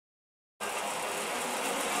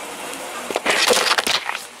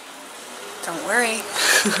Don't worry.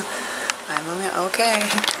 Okay.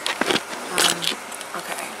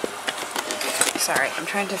 Okay. Sorry, I'm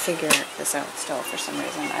trying to figure this out still for some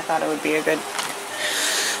reason. I thought it would be a good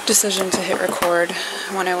decision to hit record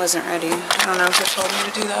when I wasn't ready. I don't know if it told me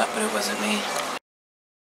to do that, but it wasn't me.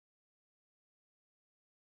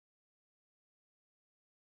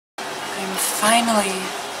 I'm finally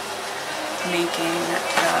making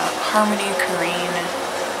the Harmony Korine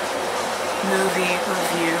movie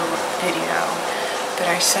review video that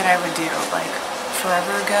I said I would do like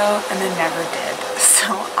forever ago and then never did. So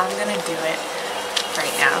I'm gonna do it right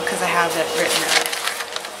now because I have it written out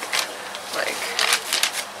like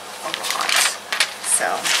a lot. So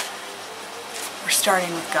we're starting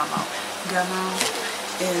with Gummo. Gummo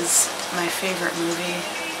is my favorite movie.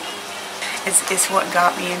 It's what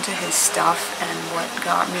got me into his stuff and what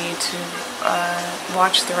got me to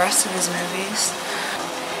watch the rest of his movies.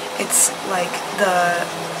 It's like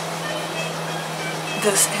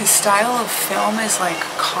his style of film is like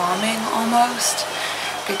calming almost,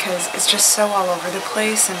 because it's just so all over the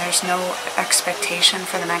place and there's no expectation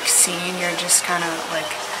for the next scene. You're just kind of like,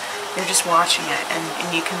 you're just watching it and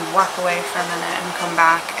you can walk away for a minute and come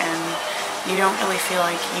back and you don't really feel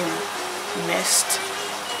like you missed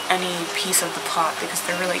any piece of the plot because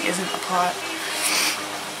there really isn't a plot.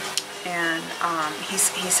 And he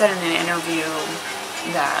said in an interview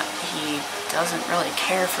that he doesn't really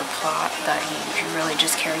care for plot, that he really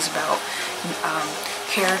just cares about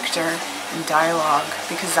character and dialogue,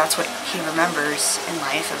 because that's what he remembers in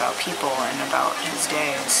life about people and about his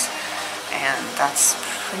days. And that's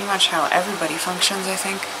pretty much how everybody functions, I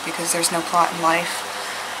think, because there's no plot in life.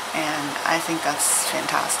 And I think that's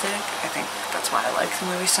fantastic. I think that's why I like the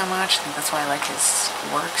movie so much. I think that's why I like his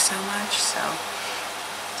work so much. So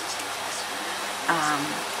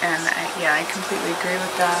yeah, I completely agree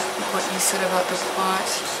with that, what you said about the plot.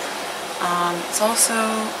 It's also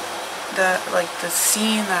the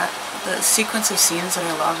sequence of scenes that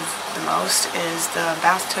I love the most is the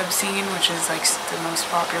bathtub scene, which is like the most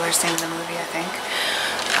popular scene in the movie, I think.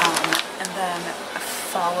 And then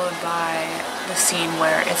followed by the scene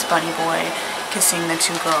where it's Bunny Boy kissing the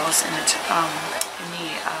two girls in the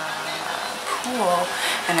pool,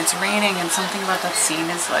 and it's raining, and something about that scene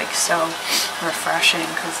is like so refreshing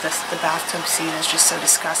because the bathtub scene is just so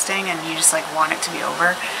disgusting and you just like want it to be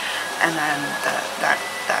over, and then that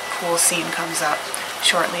pool scene comes up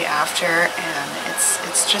shortly after, and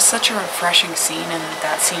it's just such a refreshing scene, and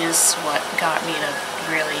that scene is what got me to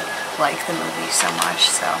really like the movie so much.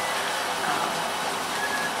 So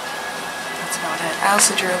that's about it. I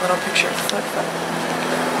also drew a little picture of Foot.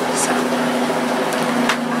 So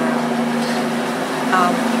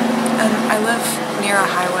and I live near a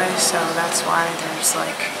highway, so that's why there's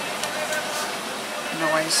like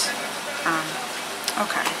noise.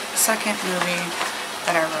 Okay, second movie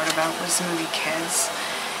that I wrote about was the movie Kids,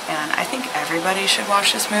 and I think everybody should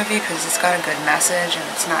watch this movie because it's got a good message and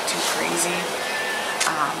it's not too crazy.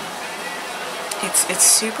 It's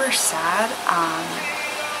super sad.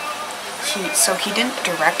 He didn't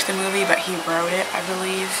direct the movie, but he wrote it, I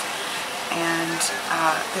believe. And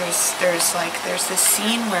there's this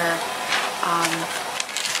scene where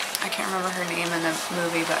I can't remember her name in the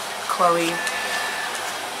movie, but Chloe,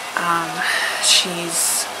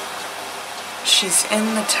 she's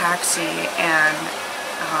in the taxi, and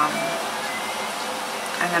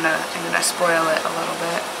I'm gonna spoil it a little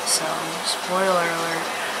bit. So spoiler alert.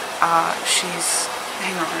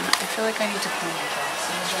 Hang on. I feel like I need to put my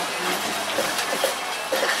glasses up here.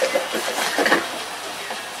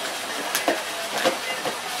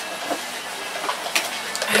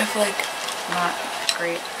 I have like not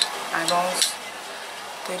great eyeballs.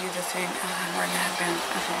 They do the thing. Oh, I'm wearing a headband.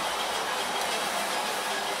 Okay.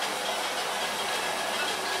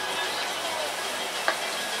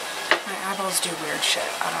 My eyeballs do weird shit.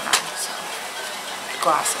 I don't know. So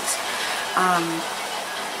glasses.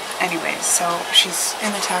 Anyways, so she's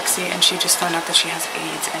in the taxi and she just found out that she has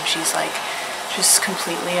AIDS, and she's like just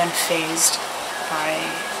completely unfazed by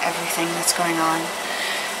everything that's going on,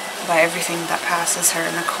 by everything that passes her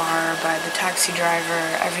in the car, by the taxi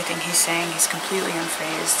driver, everything he's saying. He's completely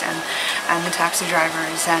unfazed, and the taxi driver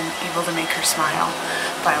is then able to make her smile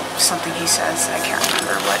by something he says. I can't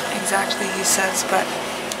remember what exactly he says, but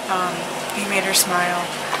he made her smile,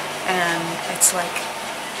 and it's like,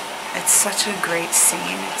 it's such a great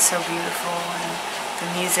scene. It's so beautiful, and the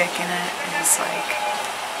music in it is like,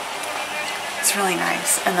 it's really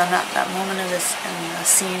nice. And then that moment of this in the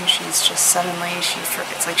scene, she's just suddenly,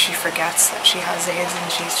 it's like she forgets that she has AIDS, and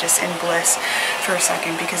she's just in bliss for a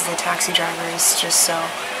second because the taxi driver is just so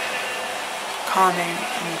calming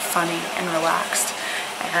and funny and relaxed.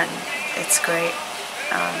 And it's great.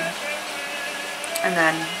 And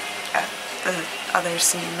then the other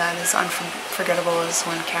scene that is unforgettable is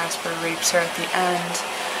when Casper rapes her at the end,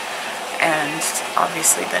 and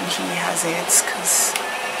obviously then he has AIDS, because,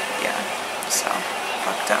 yeah, so,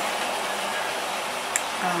 fucked up.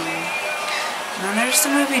 And then there's the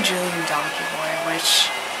movie Julian Donkey Boy, which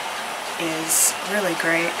is really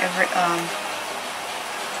great.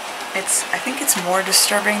 I think it's more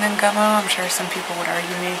disturbing than Gummo. I'm sure some people would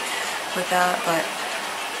argue me with that, but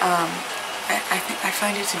I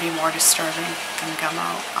find it to be more disturbing than Gummo.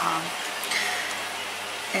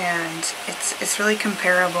 And it's really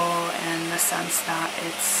comparable in the sense that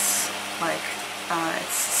it's like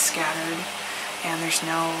it's scattered and there's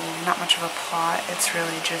not much of a plot. It's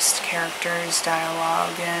really just characters,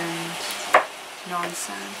 dialogue, and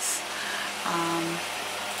nonsense.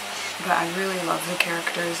 But I really love the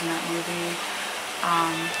characters in that movie.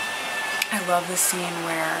 I love the scene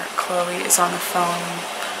where Chloe is on the phone.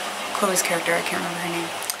 Chloe's character, I can't remember her name.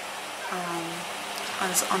 I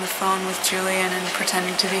was on the phone with Julian and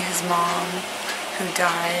pretending to be his mom who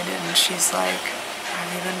died, and she's like, "Have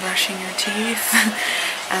you been brushing your teeth?"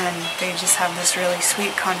 And they just have this really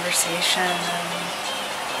sweet conversation, and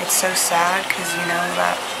it's so sad because you know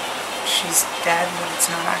that she's dead, but it's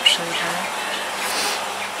not actually her.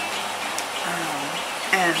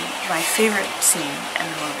 And my favorite scene in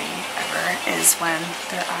the movie ever is when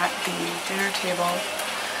they're at the dinner table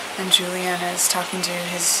and Julian is talking to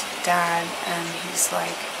his dad, and he's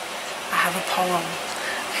like, "I have a poem."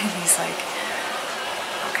 And he's like,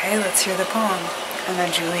 "Okay, let's hear the poem." And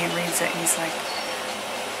then Julian reads it and he's like,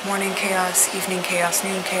 "Morning chaos, evening chaos,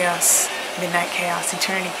 noon chaos, midnight chaos,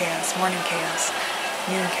 eternity chaos, morning chaos,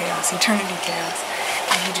 noon chaos, eternity chaos."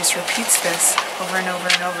 And he just repeats this over and over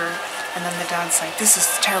and over. And then the dad's like, "This is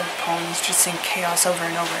a terrible poem. He's just saying chaos over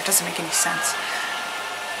and over. It doesn't make any sense."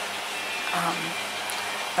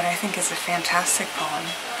 But I think it's a fantastic poem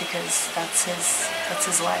because that's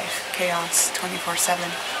his life, chaos 24/7,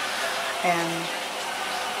 and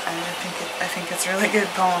I think it's a really good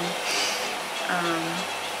poem.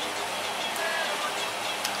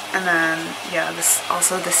 And then yeah, this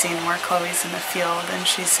also the scene where Chloe's in the field and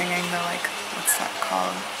she's singing the what's that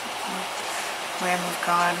called? Lamb of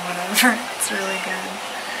God, whatever. It's really good.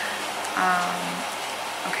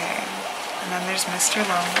 Okay, and then there's Mr.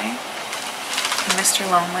 Lonely. And Mr.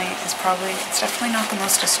 Lonely is it's definitely not the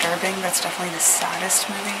most disturbing. That's definitely the saddest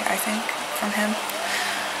movie, I think, from him.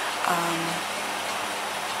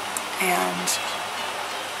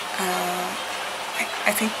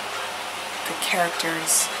 I think the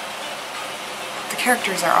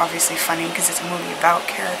characters are obviously funny because it's a movie about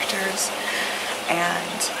characters,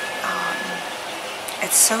 and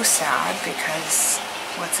it's so sad because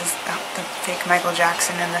the fake Michael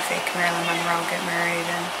Jackson and the fake Marilyn Monroe get married,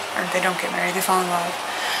 or they don't get married, they fall in love,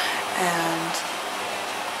 and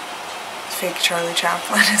fake Charlie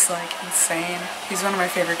Chaplin is insane. He's one of my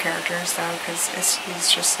favorite characters though because he's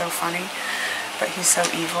just so funny, but he's so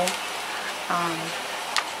evil.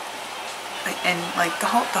 And the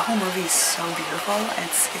whole movie is so beautiful.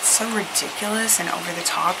 It's so ridiculous and over the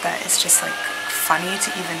top that it's just funny to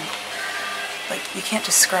even you can't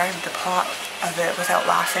describe the plot of it without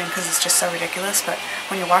laughing because it's just so ridiculous. But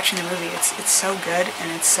when you're watching the movie, it's so good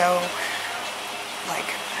and it's so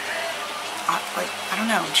I don't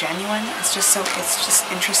know, genuine. It's just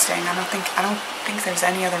interesting. I don't think there's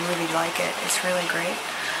any other movie like it. It's really great.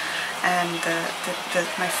 And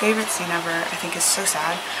my favorite scene ever, I think, is so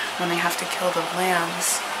sad when they have to kill the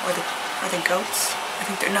lambs or the goats. I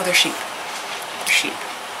think they're sheep. They're sheep.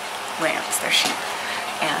 Lambs. They're sheep.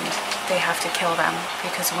 And they have to kill them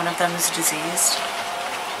because one of them is diseased.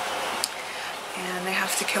 And they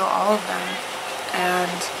have to kill all of them.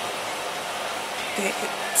 And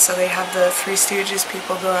so they have the Three Stooges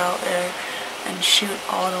people go out there and shoot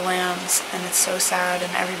all the lambs, and it's so sad,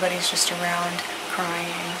 and everybody's just around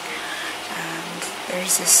crying. And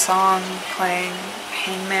there's this song playing,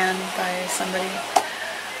 Hangman by somebody,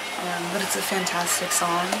 but it's a fantastic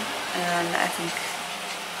song, and I think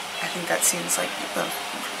that scene's the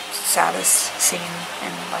saddest scene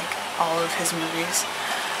in all of his movies.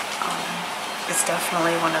 It's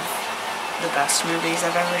definitely one of the best movies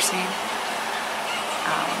I've ever seen.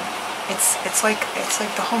 It's like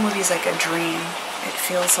the whole movie is like a dream. It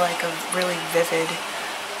feels like a really vivid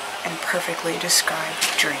and perfectly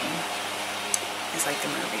described dream. Is the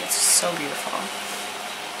movie. It's so beautiful.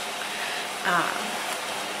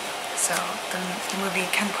 So the movie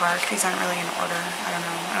Ken Park. These aren't really in order. I don't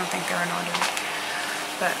know. I don't think they're in order.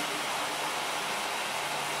 But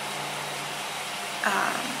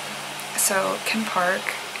So Kim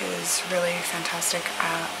Park is really fantastic.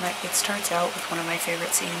 It starts out with one of my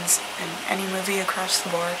favorite scenes in any movie across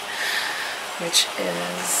the board, which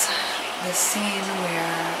is the scene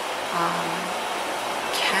where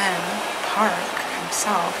Ken Park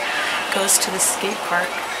himself goes to the skate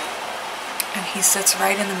park, and he sits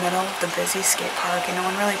right in the middle of the busy skate park, and no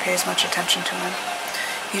one really pays much attention to him.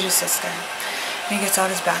 He just sits there. And he gets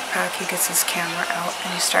out his backpack, he gets his camera out,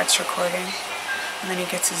 and he starts recording. And then he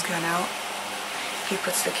gets his gun out. He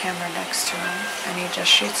puts the camera next to him, and he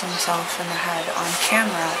just shoots himself in the head on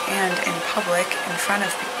camera and in public in front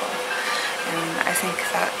of people. And I think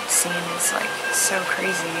that scene is like so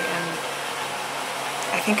crazy, and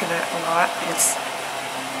I think of it a lot. It's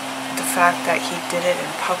the fact that he did it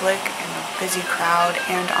in public, in a busy crowd,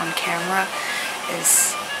 and on camera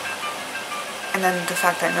and then the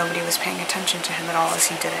fact that nobody was paying attention to him at all as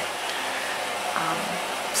he did it,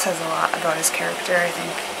 says a lot about his character, I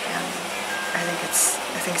think, and I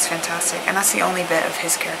think it's fantastic. And that's the only bit of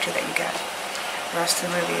his character that you get. The rest of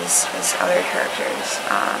the movie is his other characters.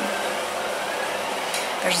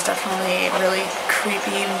 There's definitely really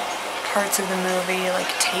creepy parts of the movie, like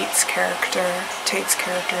Tate's character. Tate's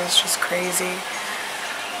character is just crazy.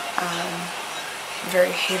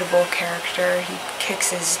 Very hateable character. He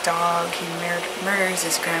kicks his dog. He murders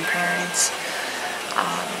his grandparents.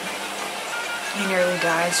 He nearly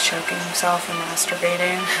dies choking himself and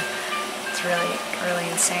masturbating. It's really, really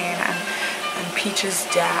insane. And Peach's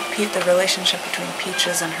dad, the relationship between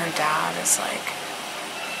Peaches and her dad is like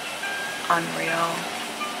unreal.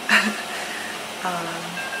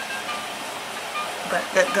 But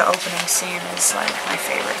the opening scene is like my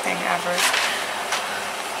favorite thing ever.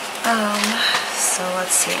 So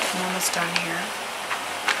let's see, I'm almost done here.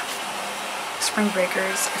 Spring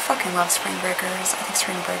Breakers, I fucking love Spring Breakers. I think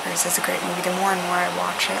Spring Breakers is a great movie. The more and more I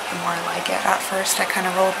watch it, the more I like it. At first, I kind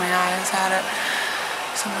of rolled my eyes at it.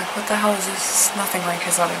 So I'm like, what the hell is this? It's nothing like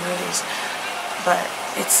his other movies. But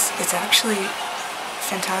it's actually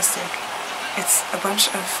fantastic. It's a bunch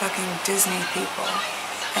of fucking Disney people,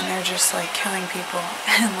 and they're just like killing people,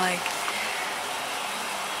 and like,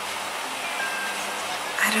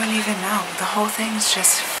 I don't even know. The whole thing's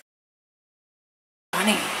just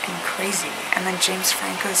funny and crazy. And then James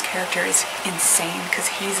Franco's character is insane because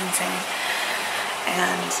he's insane.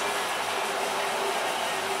 And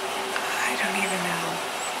I don't even know.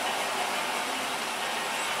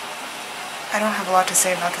 I don't have a lot to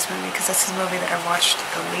say about this movie because this is a movie that I've watched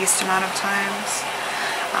the least amount of times.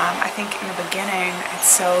 I think in the beginning it's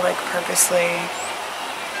so like purposely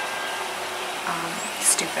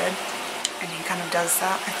stupid. And he kind of does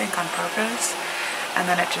that, I think, on purpose. And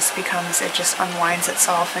then it just unwinds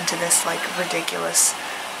itself into this, like, ridiculous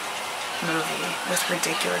movie with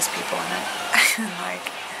ridiculous people in it. And, like,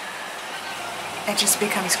 it just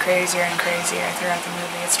becomes crazier and crazier throughout the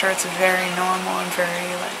movie. It starts very normal and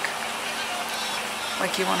very,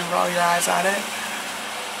 like you want to roll your eyes at it.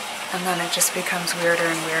 And then it just becomes weirder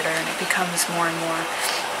and weirder, and it becomes more and more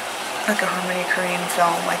like a Korine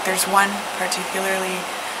film. Like, there's one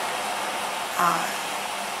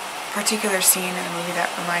particular scene in the movie that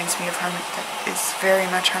reminds me of that is very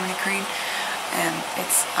much Korine, and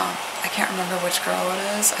it's I can't remember which girl it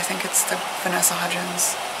is. I think it's the Vanessa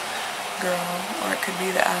Hudgens girl, or it could be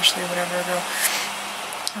the Ashley whatever girl.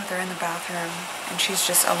 Oh, they're in the bathroom, and she's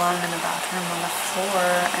just alone in the bathroom on the floor,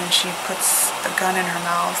 and she puts a gun in her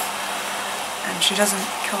mouth, and she doesn't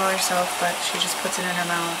kill herself, but she just puts it in her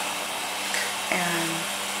mouth. And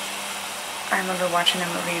I remember watching the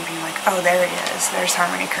movie and being like, oh, there he is. There's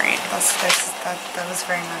Korine. That was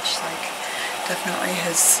very much like definitely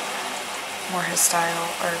more his style,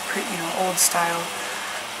 or old style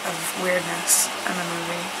of weirdness in the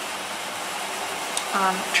movie.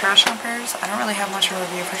 Trash Humpers. I don't really have much of a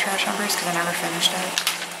review for Trash Humpers because I never finished it.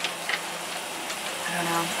 I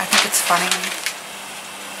don't know. I think it's funny.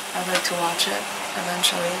 I'd like to watch it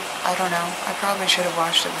eventually. I don't know. I probably should have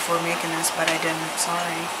watched it before making this, but I didn't.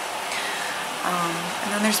 Sorry. And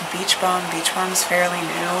then there's Beach Bum. Beach Bum's fairly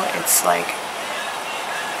new. It's like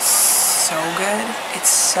so good. It's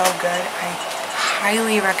so good. I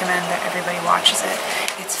highly recommend that everybody watches it.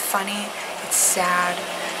 It's funny. It's sad.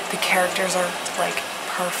 The characters are like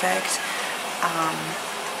perfect.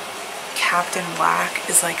 Captain Black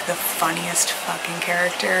is like the funniest fucking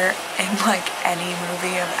character in like any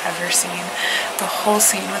movie I've ever seen. The whole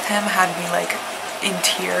scene with him had me like in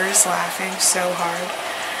tears laughing so hard.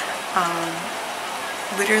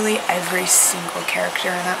 Literally every single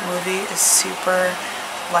character in that movie is super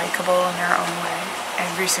likable in their own way.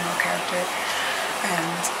 Every single character.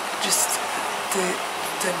 And just the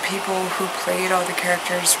people who played all the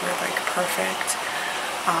characters were like perfect.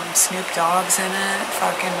 Snoop Dogg's in it,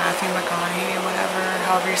 fucking Matthew McConaughey or whatever,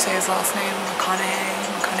 however you say his last name,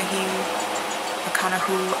 McConaughey,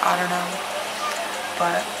 I don't know,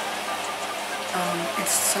 but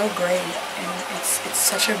it's so great, and it's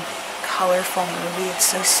such a colorful movie. It's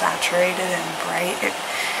so saturated and bright. It,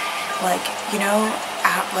 like, you know,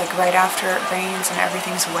 like right after it rains and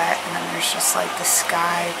everything's wet, and then there's just like the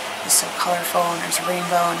sky is so colorful, and there's a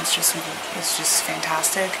rainbow, and it's just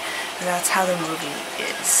fantastic. And that's how the movie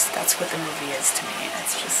is. That's what the movie is to me.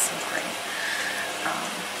 It's just so great.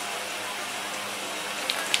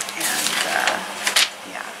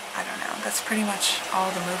 Yeah, I don't know. That's pretty much all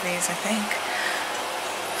the movies, I think.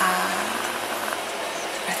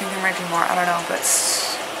 I think there might be more. I don't know, but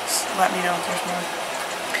let me know if there's more.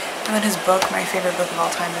 And then his book, my favorite book of all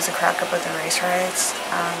time, is A Crack Up with the Race Riots.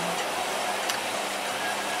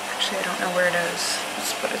 Actually, I don't know where it is,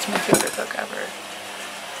 but it's my favorite book ever.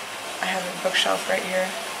 I have a bookshelf right here.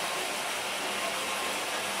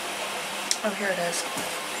 Oh, here it is.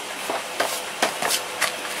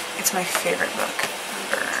 It's my favorite book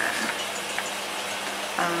ever.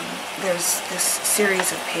 There's this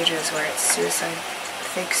series of pages where it's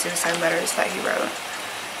fake suicide letters that he wrote,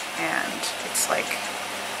 and it's like,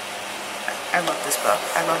 I love this book.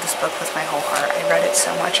 I love this book with my whole heart. I read it so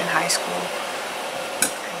much in high school. I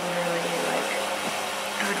literally, like,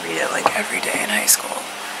 I would read it like every day in high school.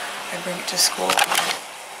 I'd bring it to school and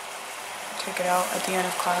take it out at the end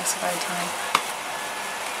of class if I had time.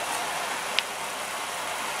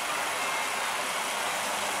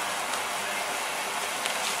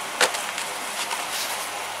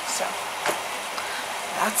 So,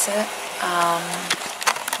 that's it.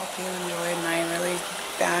 Hope you enjoyed my really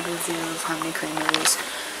bad review of Harmony Korine movies.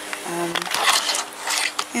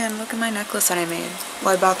 And look at my necklace that I made.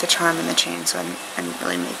 Well, I bought the charm and the chain, so I didn't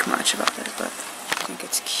really make much about it, but I think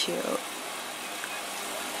it's cute.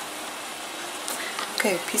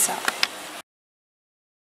 Okay, peace out.